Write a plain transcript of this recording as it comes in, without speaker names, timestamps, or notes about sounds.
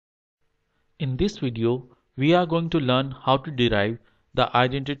In this video, we are going to learn how to derive the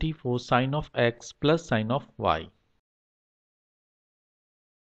identity for sin of x plus sin of y.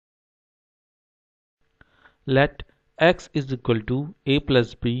 Let x is equal to a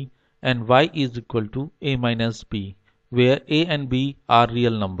plus b and y is equal to a minus b, where a and b are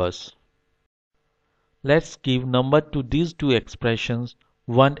real numbers. Let's give number to these two expressions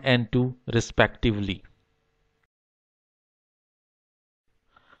 1 and 2 respectively.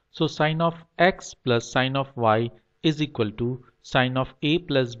 So sin of x plus sin of y is equal to sin of a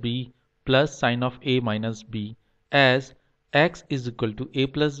plus b plus sin of a minus b, as x is equal to a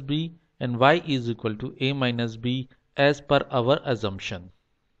plus b and y is equal to a minus b as per our assumption.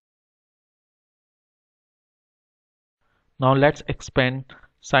 Now let's expand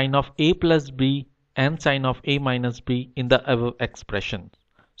sin of a plus b and sin of a minus b in the above expression.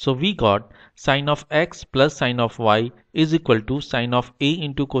 So we got sin of x plus sin of y is equal to sin of a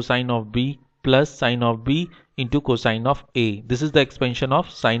into cosine of b plus sin of b into cosine of a. This is the expansion of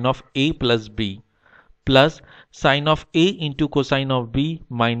sin of a plus b, plus sin of a into cosine of b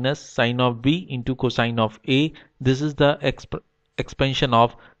minus sin of b into cosine of a. This is the expansion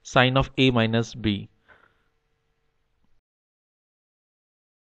of sin of a minus b.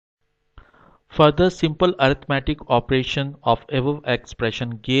 Further simple arithmetic operation of above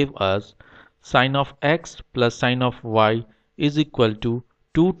expression gave us sin of x plus sin of y is equal to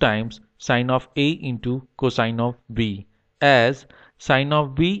 2 times sin of a into cosine of b, as sin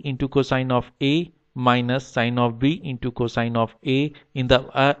of b into cosine of a minus sin of b into cosine of a in the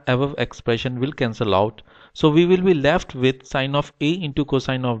above expression will cancel out. So we will be left with sin of a into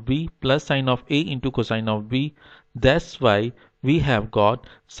cosine of b plus sin of a into cosine of b. That's why we have got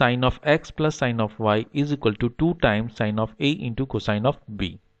sin of x plus sin of y is equal to 2 times sin of a into cosine of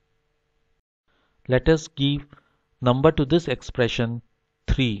b. Let us give number to this expression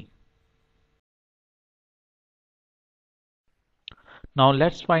 3. Now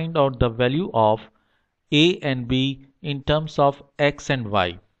let's find out the value of a and b in terms of x and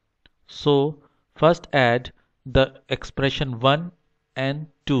y. So first add the expression 1 and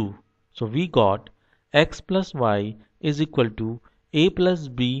 2. So we got x plus y is equal to a plus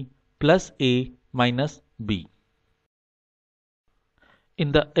b plus a minus b.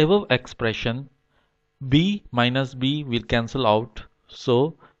 In the above expression, b minus b will cancel out,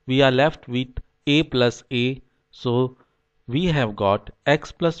 so we are left with a plus a. So we have got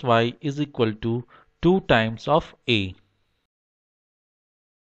x plus y is equal to 2 times of a.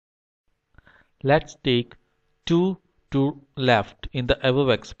 Let's take 2 to left. In the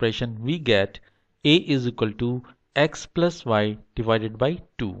above expression, we get a is equal to x plus y divided by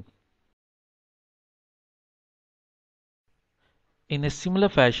 2. In a similar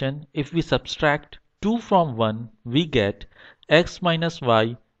fashion, if we subtract 2 from 1, we get x minus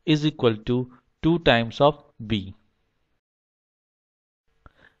y is equal to 2 times of b.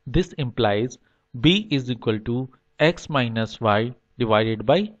 This implies b is equal to x minus y divided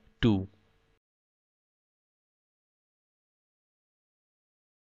by 2.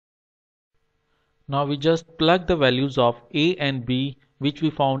 Now we just plug the values of a and b which we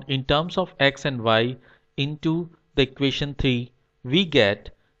found in terms of x and y into the equation 3. We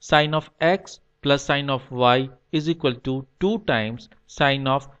get sin of x plus sin of y is equal to 2 times sin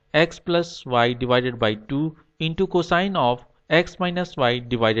of x plus y divided by 2 into cosine of x minus y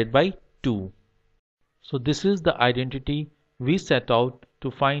divided by 2. So this is the identity we set out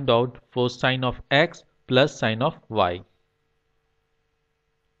to find out for sin of x plus sin of y.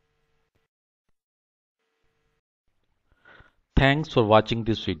 Thanks for watching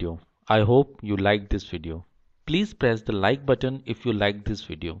this video. I hope you liked this video. Please press the like button if you liked this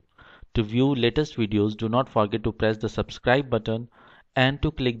video. To view latest videos, do not forget to press the subscribe button and to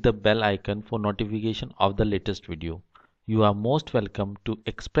click the bell icon for notification of the latest video. You are most welcome to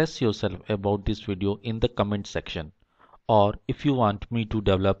express yourself about this video in the comment section, or if you want me to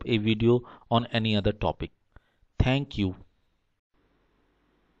develop a video on any other topic. Thank you.